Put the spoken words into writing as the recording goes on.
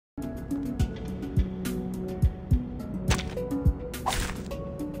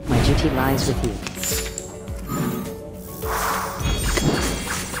duty lies with you.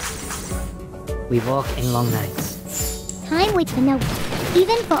 We walk in long nights. Time waits for no one,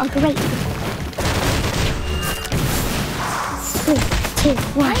 even for a great. 3, 2,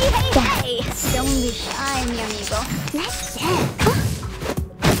 1, down. Hey! Don't be shy, mi amigo. Let's dance.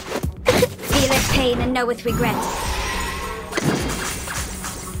 Feel its pain and know its regret.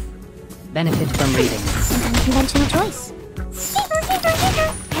 Benefit from reading. An unconventional choice.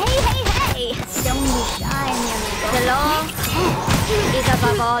 Hey! Don't be shy, mi amigo. The law is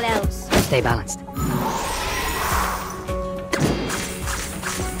above all else. Stay balanced.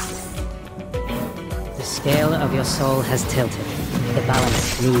 The scale of your soul has tilted. The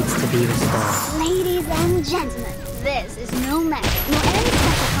balance needs to be restored. Ladies and gentlemen, this is no magic, no any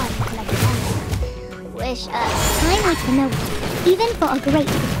special kind of collective energy. Wish us. Time waits for no one, even for a great.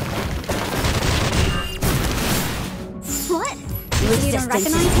 What? You don't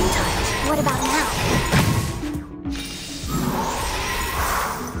recognize me? What about now?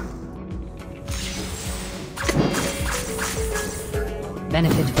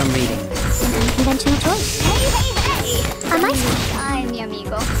 Benefit from reading. An unconventional choice. Hey! Am I Don't be shy, mi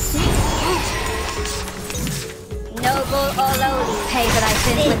amigo. Noble or lowly, pay for thy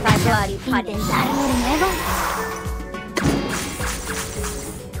sins with thy blood, you pudding.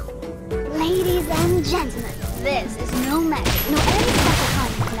 Ladies and gentlemen, this is no magic, no any special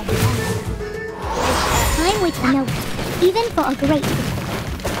kind of collective energy. Time waits for no one, even for a great.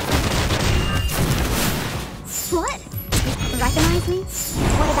 What? Recognize me?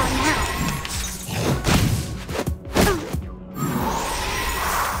 What about now?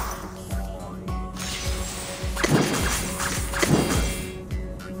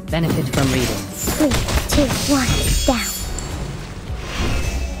 Benefit from reading. 3, 2, 1, down.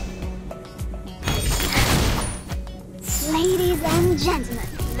 Ladies and gentlemen,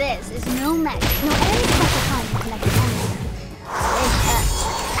 this is no magic, no any special kind of collective energy.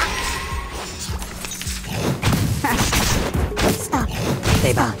 Stop.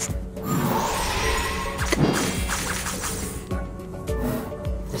 Stay balanced.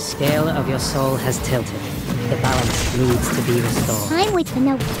 The scale of your soul has tilted. The balance needs to be restored. Time waits for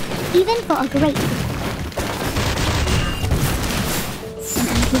no one, even for a great. An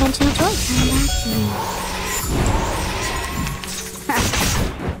unconventional choice. Come back to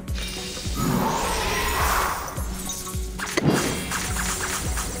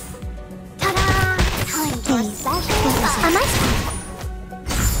me. Ta-da! Time for a special Am I?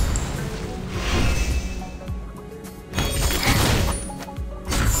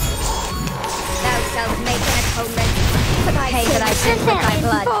 Thou shalt make an atonement for thy pay that I sins with thy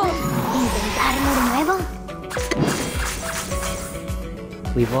blood. Inventarlo de nuevo.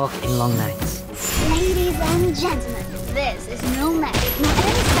 We walk in long nights. Ladies and gentlemen, this is no magic, no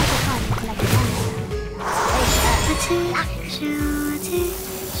any special kind of collective energy.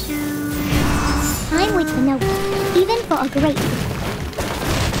 Time waits for no one, even for a great.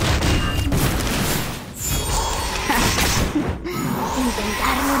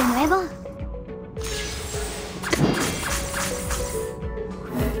 Inventarlo de nuevo.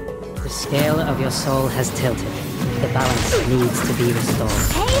 The scale of your soul has tilted. The balance needs to be restored.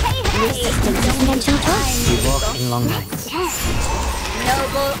 Hey! Unconventional choice. We walk in long nights.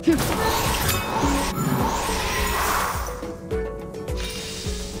 Noble.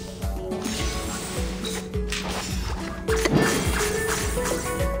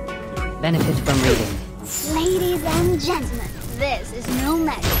 Benefit from reading. Ladies and gentlemen, this is no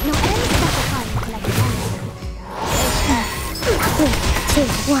magic, no any special kind of collective energy. 3,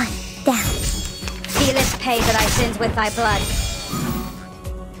 2, 1, down. Feel its pay for thy sins with thy blood.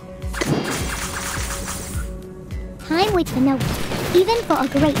 Time waits for no one, even for a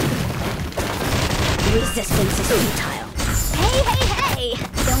great. Resistance is futile. Hey!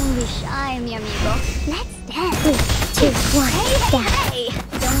 Don't be shy, mi amigo. Let's dance. 3, 2, 1, down. Hey!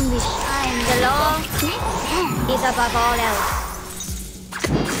 Don't be shy, mi amigo. The law is above all else.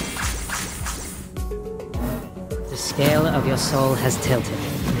 The scale of your soul has tilted.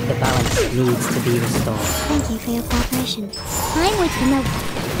 The balance needs to be restored. Thank you for your cooperation. Time waits for no one,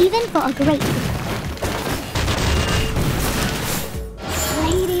 even for a great.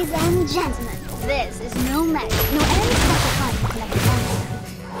 Ladies and gentlemen, this is no magic, no any special kind of collective energy.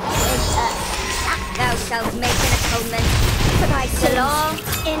 Thou shalt make an atonement for thy sins. The law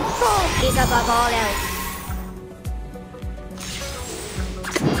in full is above all else.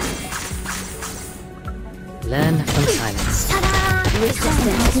 Learn from silence. Ta-da!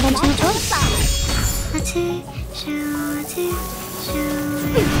 Resistance. Unconventional choice.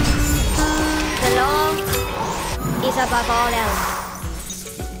 The law is above all else.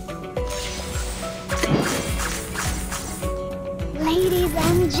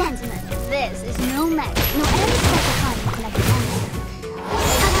 gentlemen. This is No man, no any special time to collect the answer.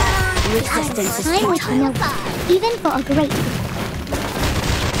 resistance is I'm with the futile. noble, even for a great.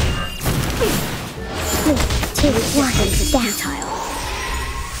 3, 2, 1, Resistance is down. futile.